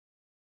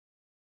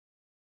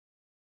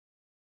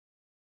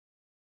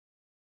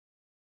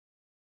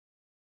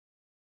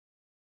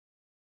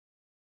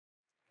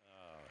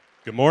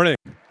Good morning.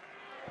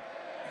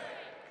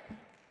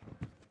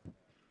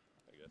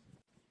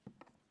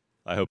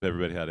 I hope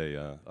everybody had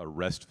a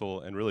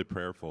restful and really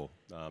prayerful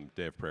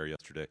day of prayer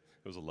yesterday.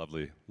 It was a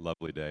lovely,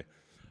 lovely day.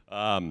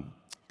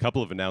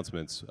 Couple of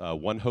announcements.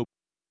 One Hope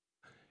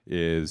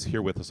is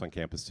here with us on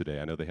campus today.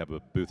 I know they have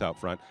a booth out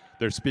front.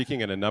 They're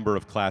speaking in a number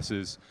of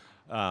classes.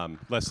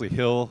 Leslie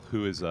Hill,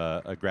 who is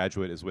a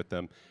graduate, is with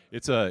them.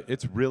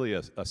 It's really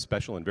a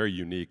special and very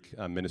unique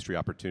ministry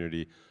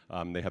opportunity.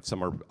 They have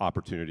summer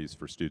opportunities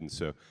for students,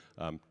 so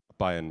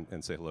by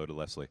and say hello to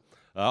Leslie.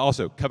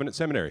 Also, Covenant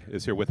Seminary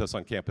is here with us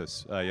on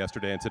campus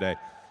yesterday and today.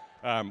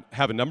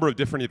 Have a number of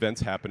different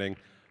events happening.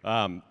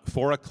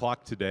 4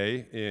 o'clock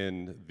today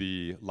in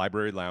the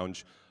library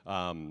lounge,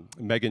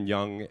 Megan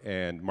Young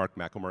and Mark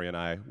McElmurray and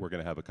I, we're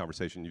going to have a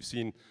conversation. You've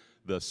seen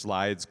the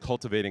slides,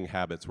 Cultivating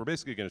Habits. We're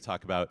basically going to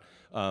talk about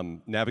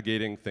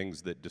navigating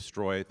things that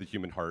destroy the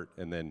human heart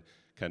and then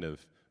kind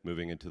of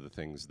moving into the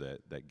things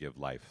that give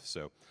life.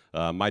 So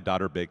my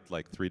daughter baked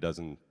like 3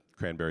 dozen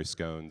cranberry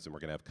scones, and we're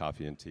going to have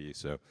coffee and tea,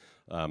 so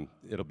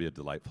it'll be a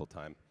delightful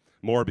time.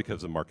 More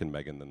because of Mark and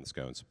Megan than the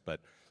scones. But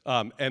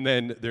and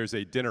then there's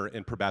a dinner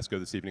in Probasco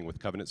this evening with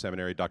Covenant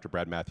Seminary. Dr.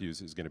 Brad Matthews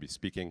is going to be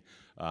speaking.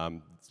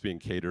 It's being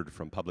catered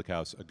from Public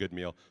House, a good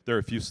meal. There are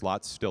a few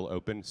slots still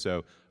open,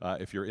 so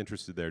if you're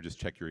interested there, just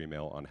check your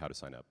email on how to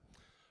sign up.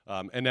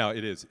 And now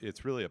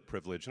it's really a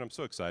privilege, and I'm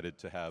so excited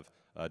to have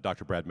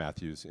Dr. Brad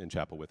Matthews in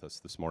chapel with us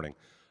this morning.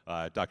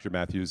 Dr.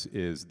 Matthews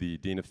is the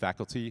Dean of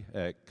Faculty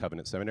at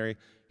Covenant Seminary.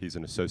 He's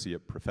an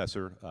associate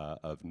professor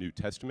of New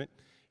Testament.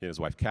 He and his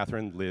wife,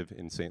 Catherine, live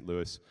in St.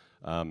 Louis.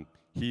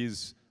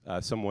 He's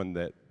someone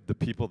that the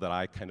people that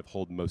I kind of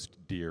hold most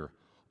dear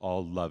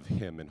all love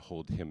him and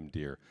hold him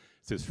dear.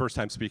 It's his first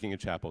time speaking in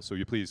chapel, so will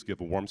you please give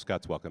a warm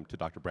Scots welcome to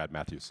Dr. Brad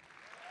Matthews.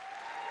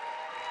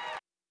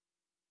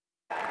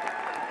 Thank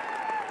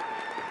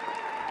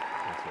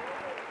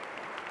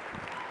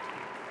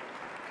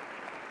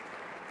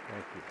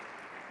you.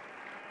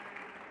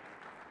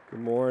 Good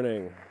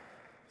morning.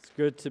 It's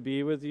good to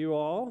be with you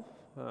all.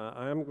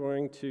 I'm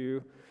going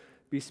to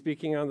be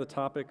speaking on the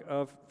topic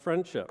of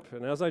friendship.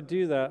 And as I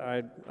do that,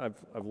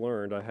 I've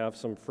learned I have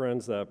some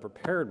friends that have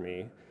prepared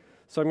me.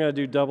 So I'm going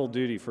to do double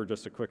duty for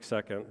just a quick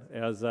second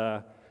as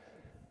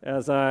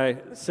I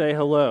say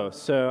hello.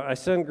 So I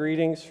send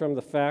greetings from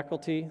the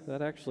faculty.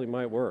 That actually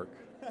might work.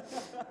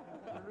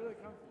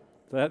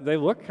 They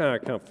look kind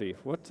of comfy.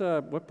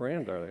 What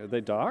brand are they? Are they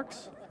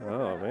Docs?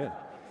 Oh, man.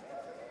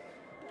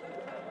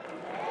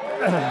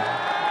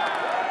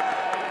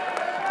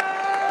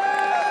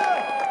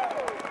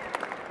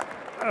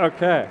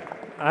 Okay.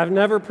 I've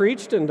never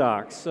preached in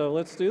Docs, so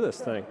let's do this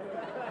thing.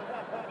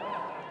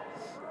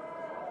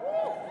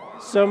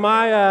 So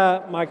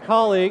my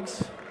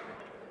colleagues,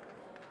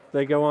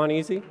 they go on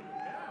easy?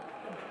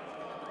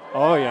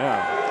 Oh,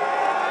 yeah.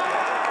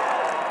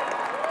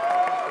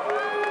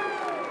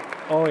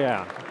 Oh,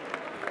 yeah.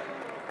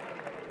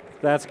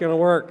 That's going to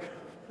work.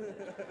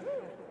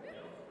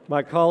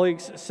 My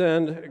colleagues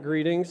send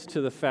greetings to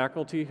the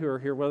faculty who are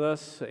here with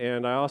us,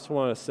 and I also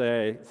want to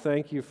say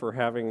thank you for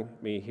having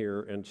me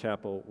here in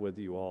chapel with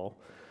you all.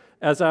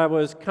 As I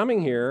was coming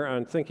here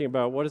and thinking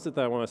about what is it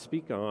that I want to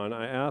speak on,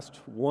 I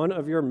asked one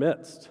of your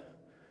midst,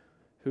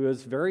 who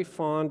is very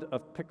fond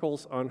of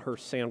pickles on her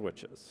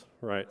sandwiches.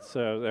 Right,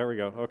 so there we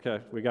go. Okay,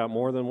 we got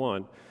more than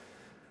one.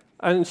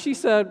 And she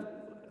said,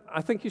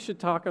 I think you should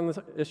talk on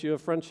the issue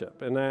of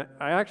friendship. And I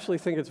actually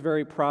think it's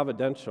very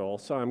providential,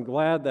 so I'm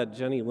glad that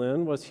Jenny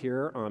Lynn was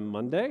here on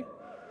Monday.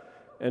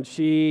 And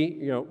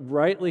she,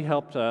 rightly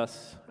helped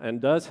us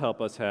and does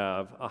help us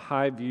have a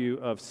high view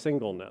of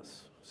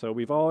singleness. So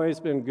we've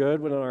always been good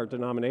within our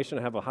denomination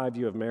to have a high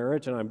view of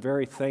marriage, and I'm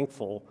very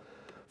thankful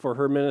for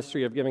her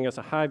ministry of giving us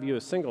a high view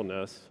of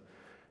singleness.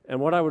 And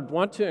what I would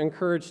want to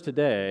encourage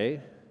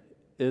today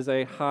is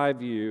a high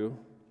view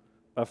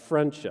of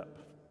friendship.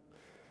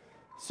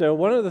 So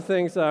one of the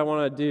things that I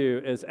want to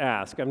do is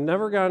ask. I've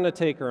never gotten a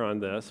taker on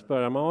this,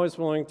 but I'm always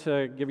willing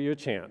to give you a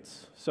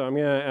chance. So I'm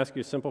going to ask you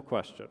a simple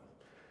question.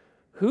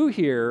 Who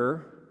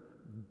here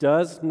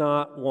does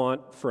not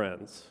want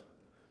friends?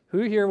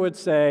 Who here would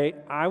say,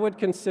 I would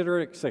consider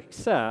it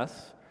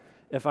success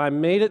if I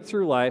made it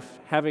through life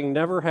having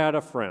never had a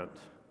friend?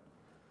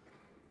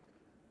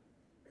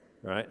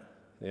 Right?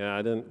 Yeah,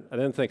 I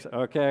didn't think so.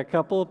 Okay, a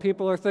couple of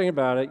people are thinking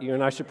about it. You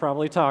and I should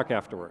probably talk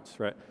afterwards,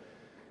 right?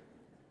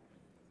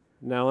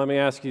 Now let me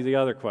ask you the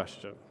other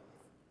question.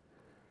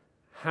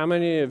 How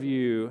many of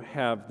you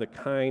have the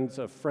kinds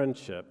of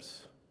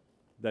friendships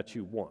that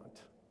you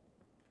want?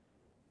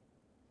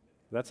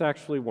 That's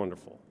actually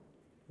wonderful.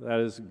 That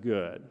is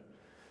good.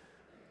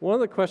 One of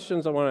the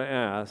questions I want to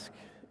ask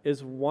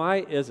is, why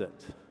is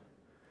it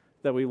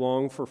that we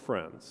long for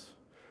friends?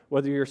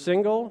 Whether you're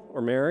single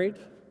or married,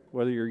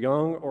 whether you're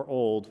young or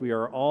old, we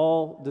are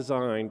all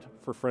designed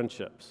for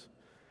friendships.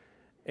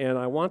 And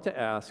I want to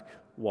ask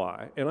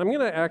why. And I'm going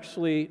to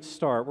actually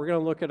start. We're going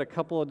to look at a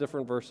couple of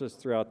different verses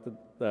throughout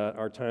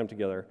our time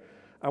together.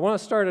 I want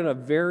to start in a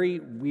very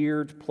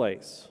weird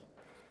place.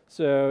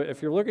 So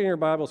if you're looking at your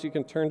Bibles, you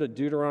can turn to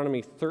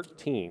Deuteronomy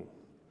 13.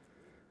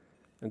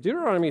 And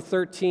Deuteronomy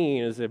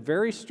 13 is a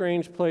very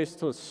strange place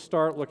to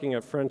start looking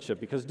at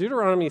friendship, because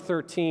Deuteronomy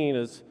 13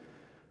 is,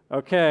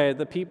 okay,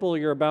 the people,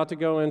 you're about to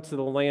go into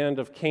the land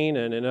of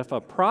Canaan, and if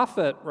a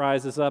prophet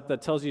rises up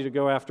that tells you to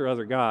go after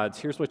other gods,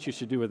 here's what you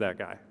should do with that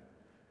guy.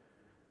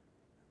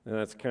 And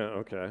that's kind of,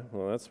 okay,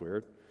 well, that's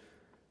weird.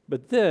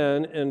 But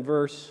then in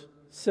verse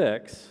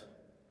 6,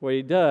 what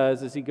he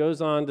does is he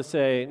goes on to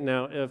say,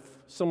 now, if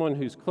someone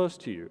who's close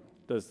to you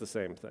does the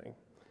same thing.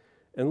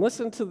 And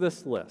listen to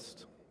this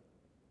list.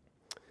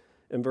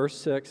 In verse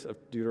 6 of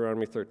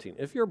Deuteronomy 13,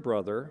 if your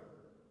brother,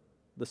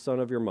 the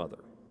son of your mother,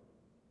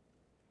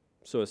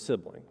 so a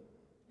sibling,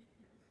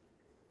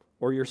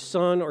 or your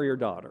son or your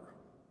daughter,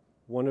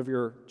 one of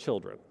your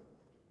children,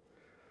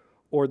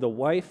 or the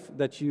wife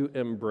that you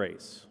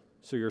embrace,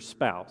 so your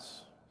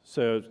spouse.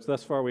 So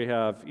thus far we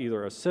have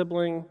either a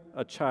sibling,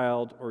 a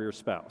child, or your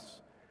spouse.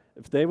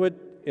 If they would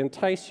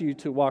entice you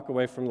to walk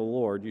away from the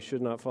Lord, you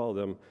should not follow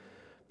them.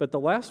 But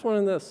the last one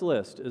in this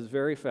list is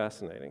very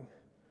fascinating.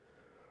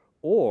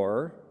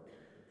 Or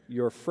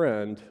your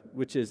friend,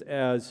 which is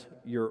as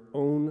your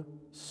own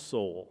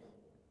soul.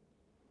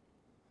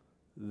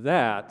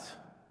 That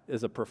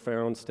is a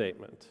profound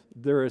statement.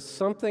 There is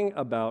something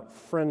about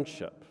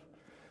friendship.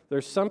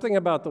 There's something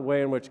about the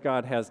way in which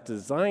God has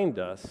designed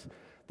us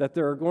that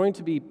there are going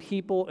to be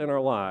people in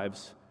our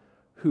lives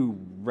who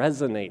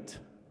resonate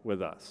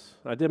with us.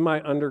 I did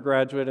my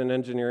undergraduate in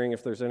engineering.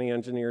 If there's any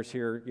engineers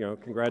here,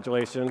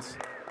 congratulations.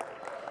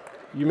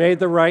 You made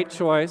the right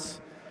choice.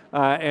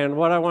 And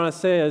what I want to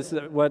say is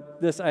that what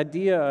this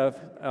idea of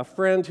a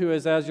friend who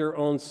is as your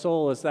own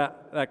soul is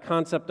that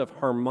concept of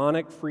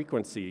harmonic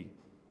frequency.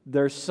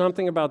 There's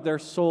something about their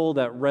soul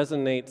that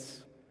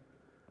resonates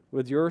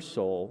with your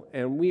soul,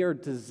 and we are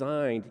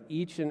designed,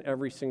 each and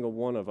every single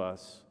one of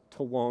us,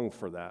 to long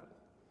for that.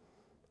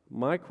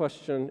 My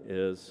question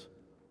is,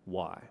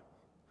 why?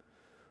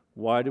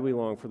 Why do we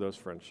long for those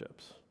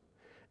friendships?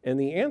 And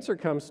the answer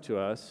comes to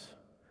us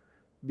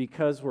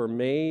because we're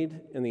made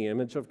in the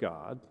image of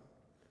God,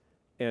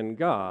 and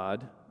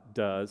God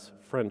does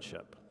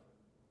friendship.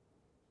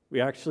 We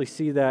actually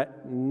see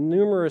that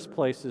numerous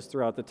places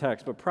throughout the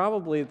text, but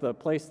probably the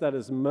place that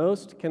is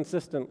most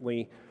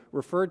consistently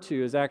referred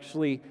to is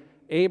actually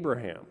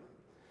Abraham.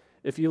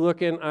 If you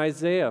look in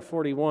Isaiah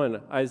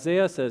 41,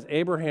 Isaiah says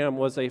Abraham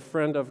was a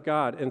friend of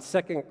God. In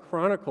 2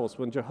 Chronicles,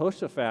 when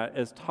Jehoshaphat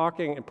is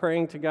talking and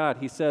praying to God,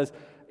 he says,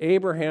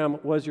 Abraham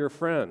was your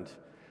friend.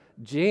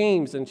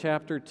 James in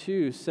chapter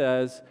 2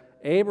 says,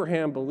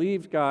 Abraham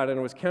believed God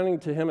and was counting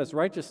to him as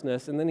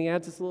righteousness, and then he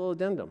adds this little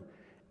addendum,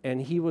 and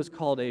he was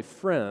called a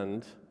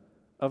friend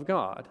of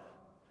God.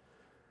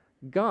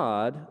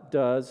 God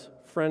does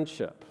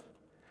friendship.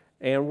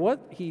 And what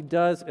he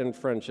does in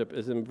friendship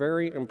is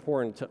very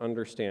important to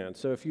understand.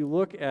 So if you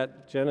look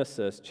at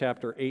Genesis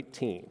chapter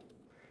 18,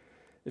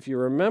 if you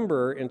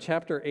remember in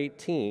chapter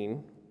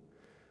 18,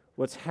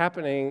 what's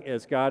happening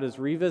is God is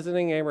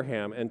revisiting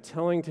Abraham and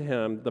telling to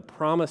him the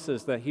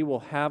promises that he will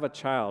have a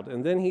child.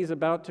 And then he's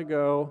about to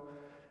go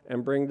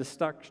and bring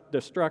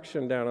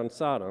destruction down on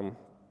Sodom.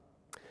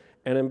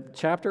 And in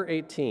chapter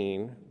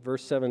 18,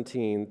 verse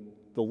 17,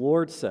 the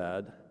Lord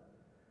said,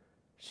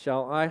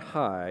 "Shall I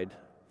hide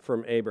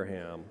from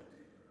Abraham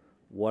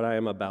what I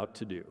am about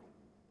to do?"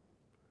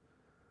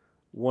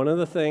 One of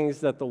the things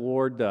that the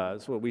Lord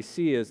does, what we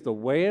see is the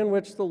way in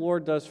which the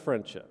Lord does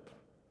friendship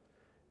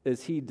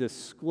is he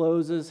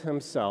discloses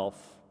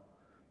himself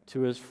to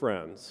his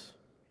friends.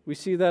 We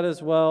see that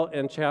as well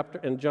in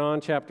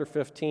John chapter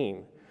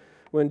 15,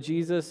 when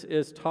Jesus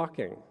is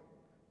talking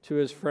to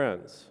his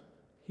friends.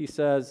 He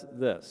says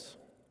this.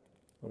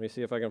 Let me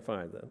see if I can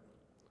find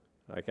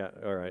that.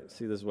 All right,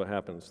 see, this is what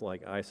happens,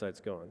 like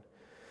eyesight's gone.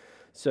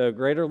 So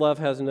greater love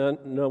has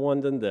no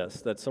one than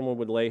this, that someone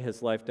would lay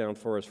his life down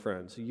for his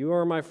friends. You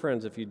are my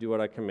friends if you do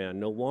what I command.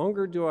 No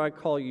longer do I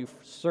call you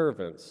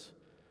servants,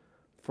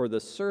 for the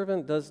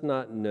servant does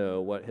not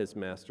know what his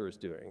master is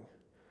doing.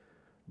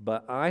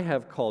 But I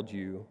have called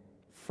you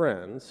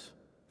friends,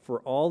 for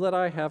all that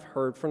I have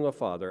heard from the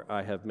Father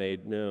I have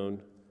made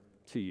known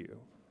to you.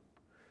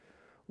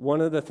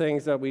 One of the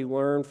things that we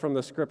learn from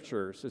the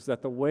scriptures is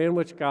that the way in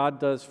which God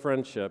does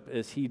friendship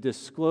is he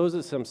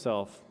discloses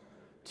himself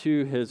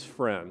to his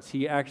friends.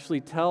 He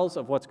actually tells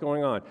of what's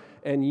going on.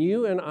 And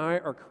you and I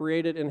are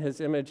created in his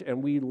image,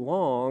 and we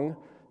long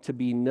to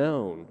be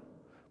known.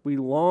 We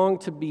long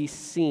to be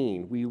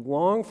seen. We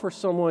long for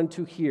someone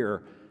to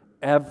hear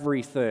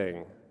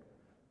everything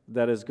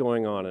that is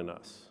going on in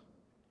us,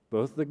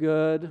 both the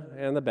good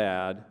and the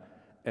bad,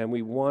 and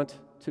we want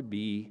to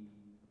be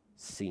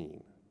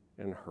seen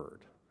and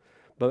heard.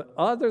 But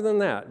other than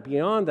that,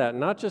 beyond that,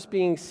 not just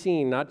being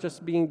seen, not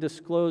just being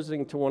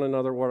disclosing to one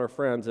another what our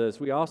friends is,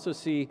 we also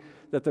see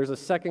that there's a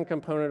second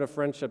component of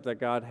friendship that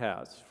God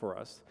has for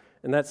us.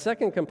 And that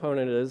second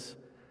component is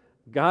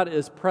God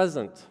is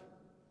present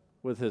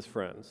with his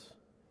friends.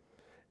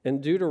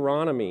 In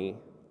Deuteronomy,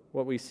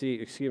 what we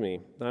see,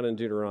 not in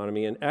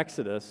Deuteronomy, in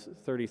Exodus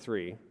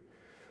 33,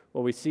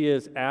 what we see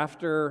is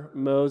after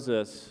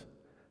Moses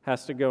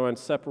has to go and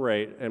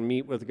separate and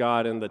meet with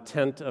God in the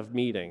tent of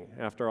meeting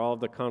after all of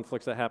the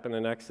conflicts that happened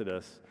in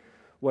Exodus,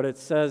 what it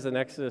says in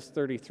Exodus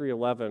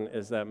 33:11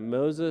 is that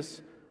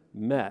Moses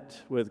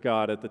met with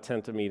God at the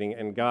tent of meeting,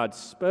 and God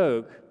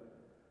spoke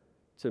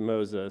to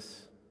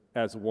Moses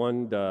as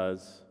one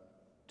does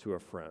to a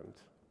friend.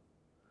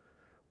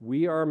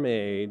 We are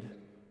made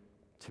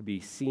to be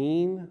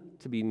seen,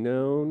 to be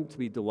known, to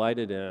be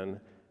delighted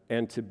in,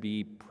 and to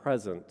be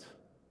present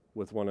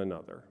with one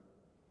another.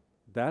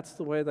 That's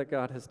the way that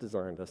God has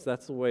designed us.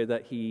 That's the way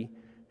that He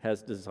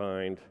has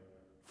designed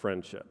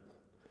friendship.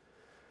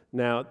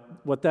 Now,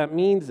 what that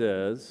means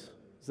is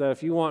that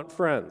if you want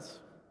friends,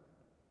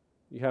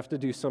 you have to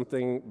do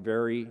something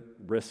very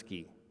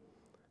risky.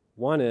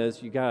 One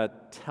is you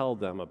got to tell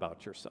them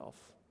about yourself,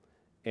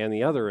 and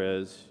the other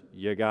is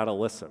you got to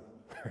listen.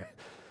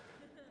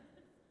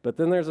 But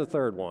then there's a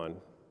third one.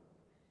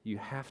 You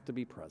have to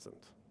be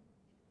present.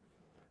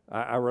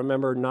 I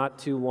remember not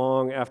too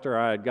long after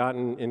I had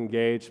gotten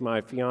engaged,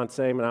 my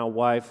fiancée, my now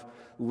wife,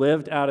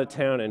 lived out of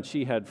town, and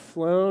she had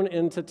flown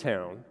into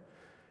town,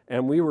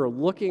 and we were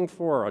looking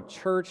for a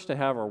church to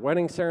have our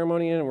wedding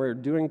ceremony in, and we were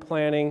doing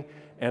planning,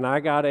 and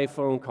I got a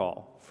phone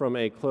call from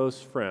a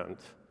close friend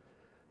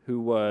who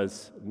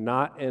was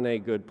not in a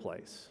good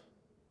place.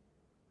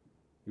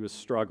 He was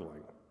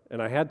struggling.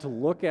 And I had to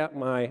look at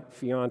my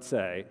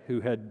fiancée, who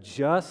had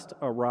just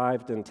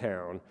arrived in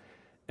town,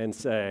 and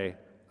say,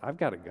 I've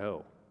got to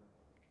go.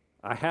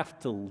 I have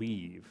to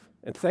leave.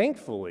 And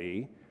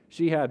thankfully,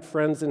 she had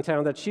friends in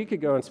town that she could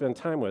go and spend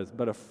time with,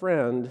 but a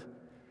friend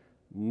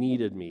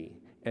needed me,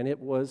 and it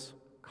was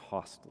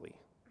costly.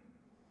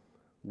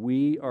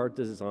 We are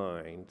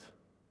designed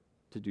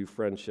to do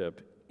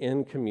friendship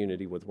in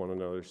community with one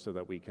another so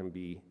that we can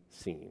be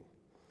seen.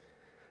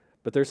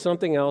 But there's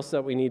something else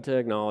that we need to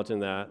acknowledge in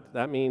that.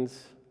 That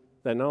means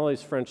that not only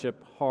is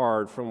friendship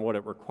hard from what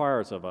it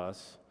requires of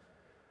us,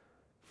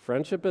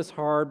 friendship is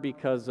hard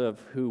because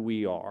of who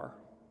we are.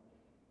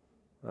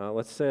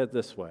 Let's say it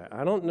this way.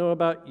 I don't know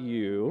about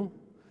you,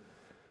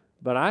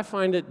 but I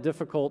find it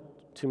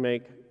difficult to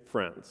make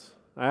friends.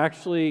 I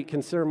actually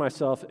consider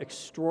myself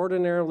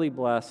extraordinarily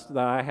blessed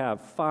that I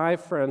have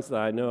 5 friends that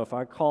I know if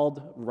I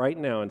called right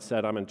now and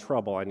said, I'm in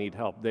trouble, I need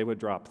help, they would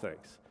drop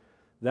things.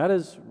 That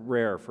is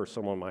rare for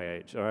someone my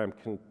age.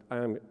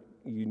 I'm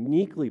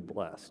uniquely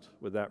blessed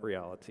with that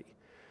reality.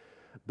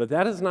 But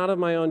that is not of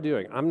my own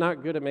doing. I'm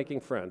not good at making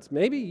friends.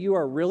 Maybe you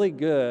are really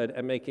good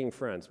at making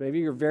friends. Maybe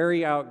you're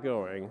very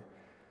outgoing,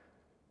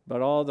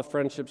 but all the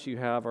friendships you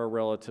have are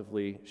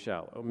relatively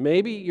shallow.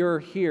 Maybe you're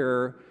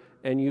here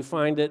and you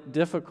find it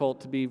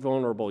difficult to be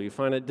vulnerable. You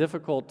find it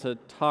difficult to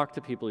talk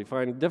to people. You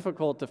find it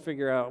difficult to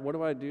figure out, what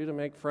do I do to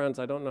make friends?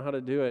 I don't know how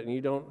to do it, and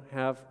you don't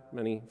have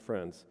many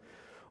friends.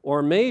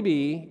 Or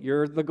maybe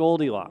you're the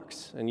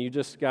Goldilocks, and you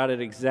just got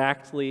it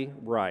exactly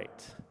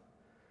right.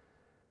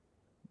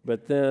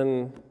 But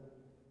then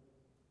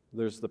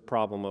there's the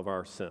problem of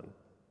our sin.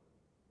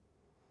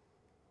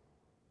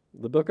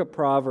 The book of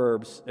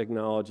Proverbs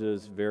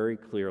acknowledges very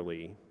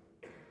clearly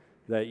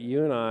that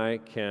you and I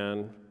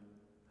can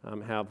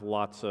have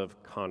lots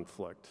of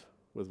conflict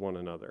with one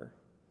another.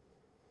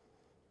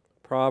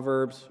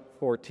 Proverbs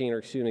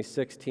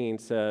 16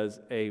 says,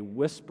 a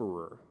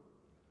whisperer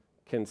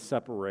can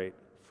separate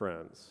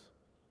friends.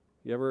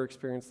 You ever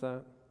experienced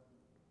that?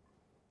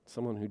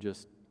 Someone who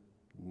just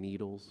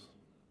needles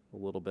a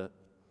little bit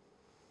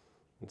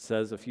and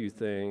says a few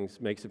things,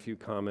 makes a few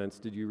comments.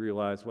 Did you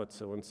realize what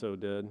so-and-so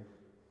did?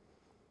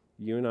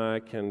 You and I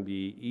can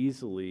be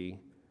easily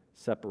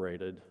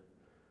separated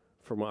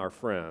from our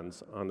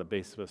friends on the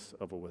basis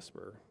of a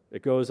whisper.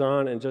 It goes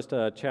on in just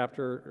a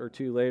chapter or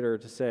two later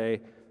to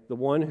say, the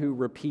one who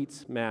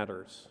repeats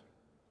matters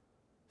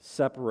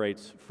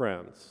separates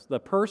friends. The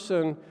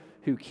person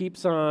who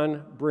keeps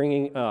on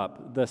bringing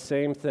up the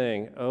same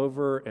thing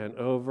over and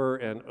over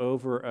and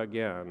over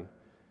again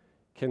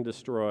can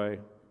destroy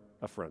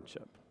a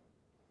friendship.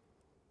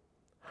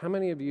 How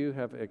many of you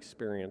have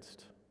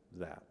experienced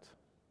that?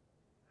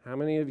 How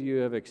many of you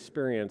have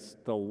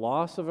experienced the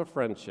loss of a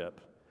friendship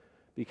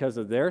because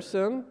of their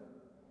sin,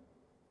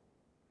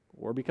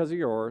 or because of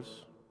yours,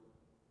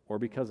 or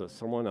because of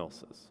someone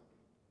else's?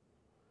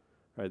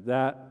 Right,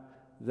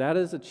 that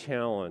is a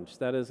challenge.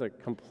 That is a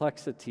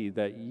complexity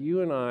that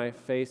you and I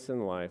face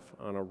in life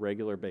on a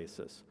regular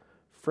basis.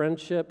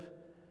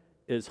 Friendship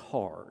is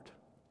hard.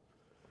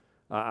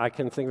 I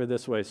can think of it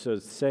this way. So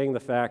saying the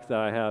fact that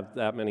I have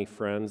that many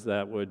friends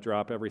that would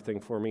drop everything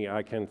for me,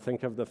 I can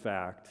think of the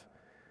fact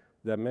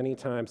that many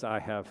times I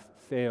have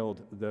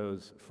failed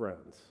those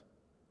friends.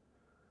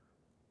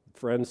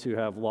 Friends who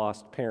have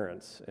lost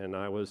parents, and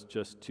I was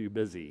just too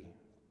busy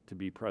to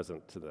be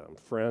present to them.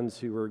 Friends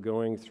who were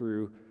going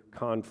through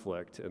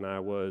conflict, and I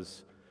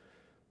was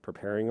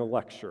preparing a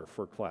lecture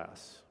for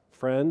class.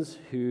 Friends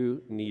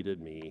who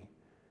needed me,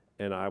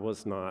 and I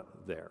was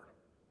not there.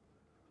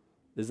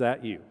 Is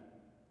that you?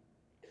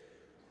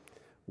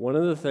 One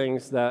of the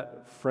things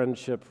that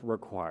friendship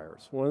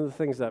requires, one of the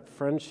things that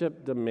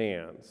friendship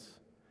demands,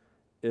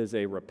 is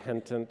a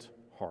repentant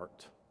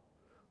heart.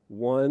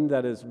 one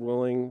that is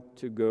willing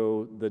to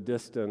go the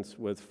distance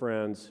with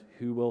friends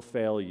who will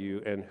fail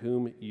you and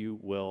whom you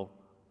will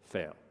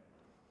fail.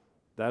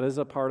 That is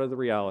a part of the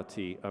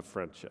reality of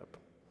friendship.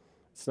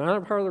 It's not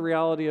a part of the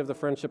reality of the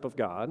friendship of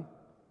God.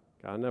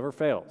 God never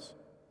fails,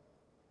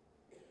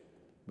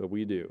 but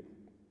we do.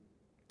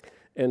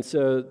 And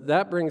so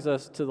that brings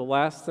us to the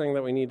last thing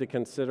that we need to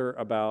consider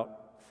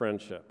about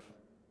friendship.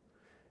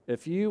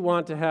 If you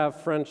want to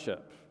have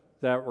friendship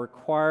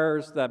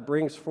that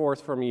brings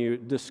forth from you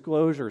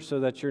disclosure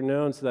so that you're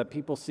known, so that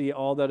people see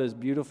all that is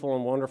beautiful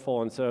and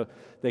wonderful, and so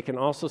they can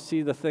also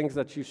see the things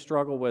that you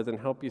struggle with and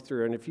help you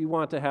through. And if you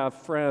want to have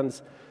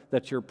friends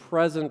that you're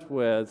present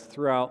with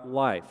throughout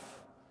life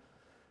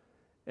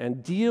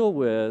and deal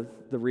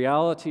with the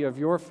reality of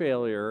your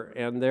failure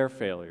and their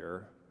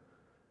failure,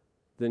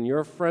 then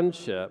your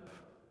friendship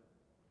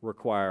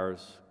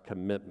requires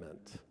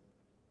commitment.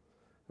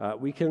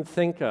 We can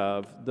think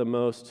of the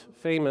most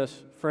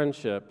famous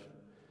friendship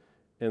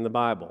in the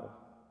Bible,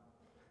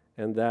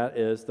 and that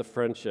is the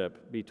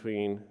friendship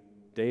between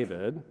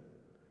David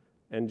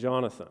and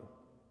Jonathan.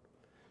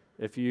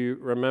 If you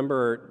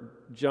remember,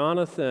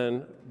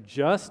 Jonathan,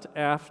 just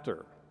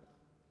after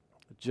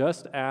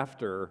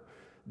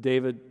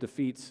David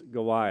defeats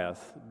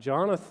Goliath,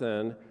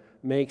 Jonathan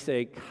makes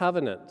a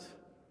covenant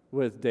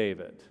with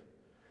David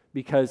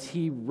because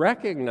he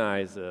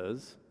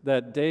recognizes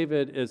that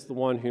David is the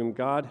one whom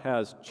God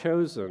has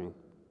chosen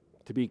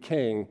to be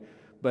king.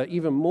 But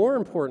even more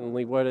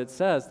importantly, what it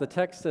says, the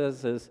text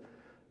says, is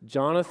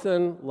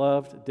Jonathan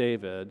loved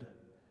David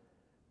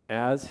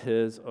as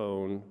his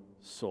own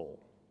soul.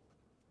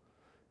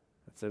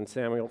 That's in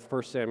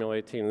 1 Samuel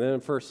 18. And then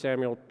in 1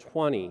 Samuel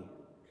 20,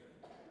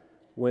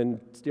 when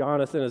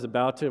Jonathan is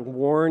about to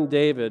warn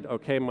David,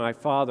 okay, my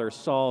father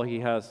Saul, he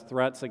has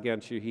threats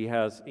against you. He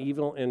has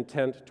evil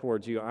intent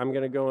towards you. I'm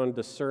going to go and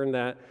discern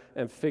that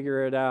and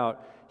figure it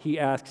out. He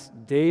asks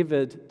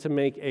David to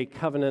make a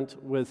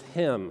covenant with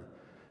him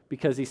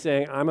because he's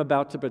saying, I'm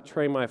about to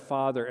betray my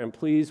father, and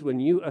please,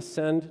 when you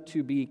ascend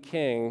to be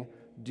king,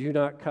 do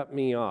not cut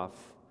me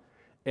off.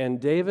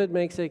 And David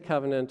makes a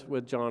covenant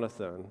with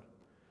Jonathan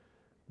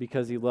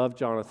because he loved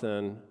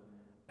Jonathan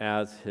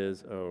as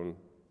his own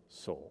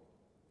soul.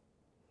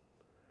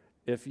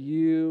 If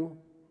you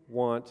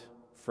want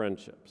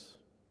friendships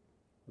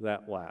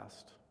that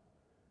last,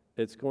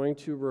 it's going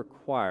to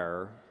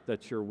require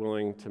that you're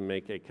willing to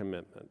make a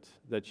commitment,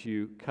 that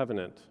you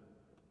covenant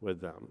with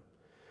them.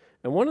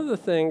 And one of the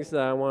things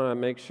that I want to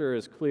make sure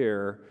is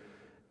clear,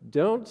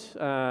 let's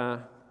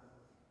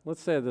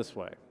say it this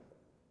way,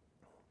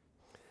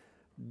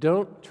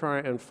 don't try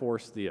and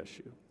force the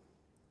issue.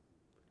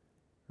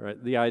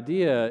 Right? The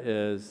idea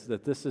is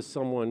that this is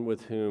someone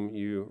with whom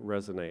you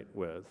resonate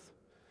with.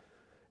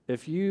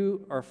 If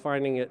you are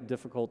finding it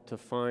difficult to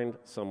find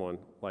someone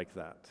like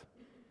that,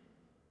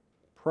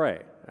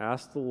 pray.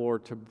 Ask the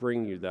Lord to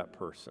bring you that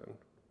person.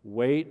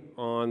 Wait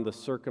on the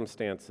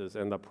circumstances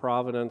and the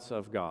providence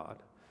of God.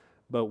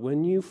 But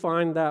when you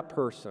find that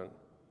person,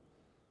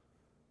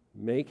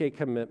 make a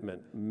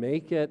commitment.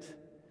 Make it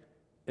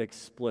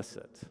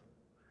explicit.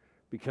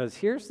 Because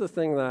here's the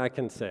thing that I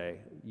can say.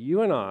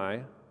 You and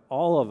I,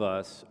 all of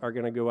us, are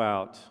going to go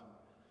out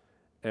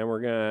and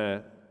we're going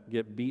to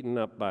get beaten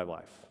up by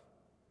life.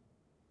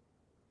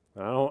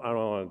 I don't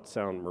want to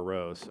sound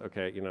morose,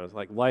 okay? You know, it's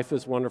like life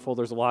is wonderful,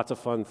 there's lots of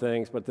fun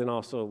things, but then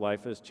also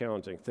life is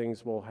challenging.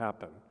 Things will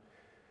happen.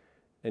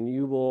 And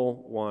you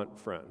will want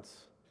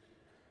friends.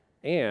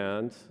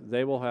 And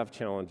they will have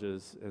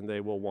challenges, and they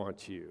will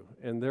want you.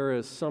 And there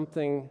is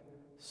something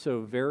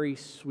so very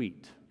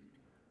sweet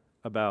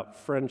about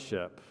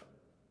friendship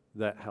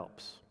that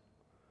helps.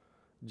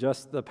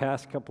 Just the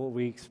past couple of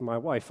weeks, my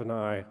wife and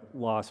I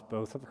lost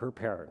both of her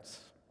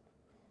parents.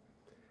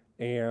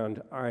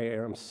 And I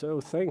am so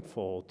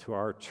thankful to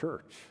our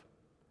church,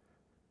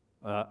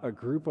 a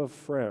group of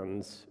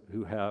friends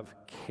who have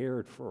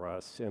cared for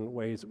us in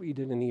ways we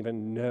didn't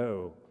even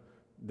know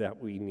that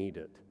we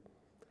needed.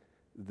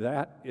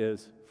 That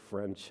is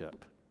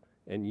friendship,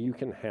 and you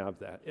can have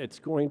that. It's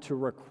going to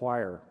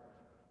require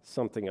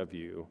something of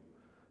you,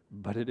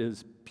 but it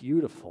is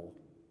beautiful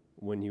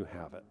when you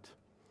have it.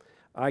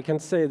 I can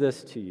say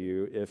this to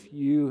you, if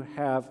you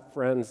have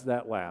friends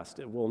that last,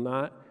 it will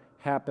not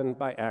happen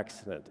by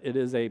accident. It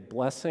is a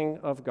blessing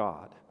of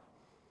God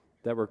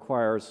that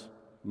requires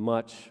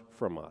much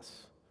from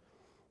us.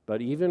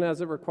 But even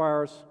as it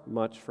requires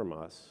much from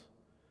us,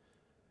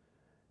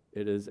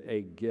 it is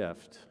a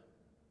gift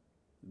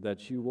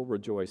that you will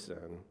rejoice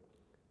in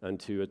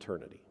unto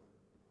eternity.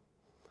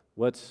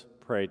 Let's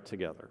pray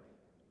together.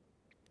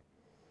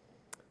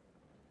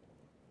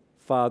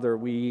 Father,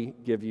 we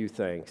give you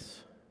thanks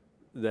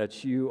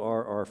that you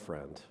are our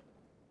friend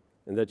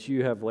and that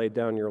you have laid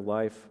down your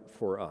life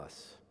for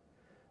us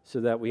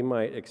so that we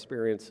might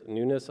experience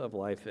newness of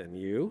life in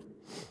you.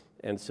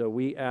 And so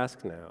we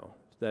ask now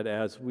that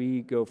as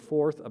we go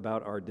forth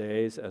about our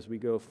days, as we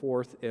go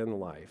forth in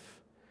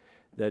life,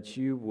 that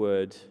you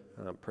would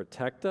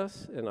protect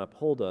us and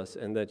uphold us,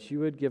 and that you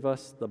would give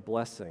us the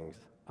blessings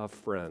of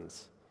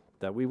friends,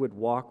 that we would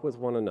walk with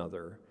one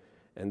another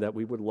and that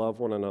we would love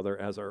one another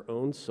as our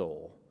own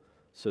soul,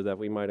 so that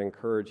we might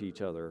encourage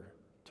each other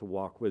to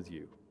walk with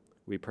you.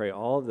 We pray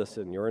all of this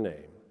in your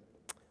name.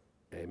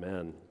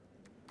 Amen.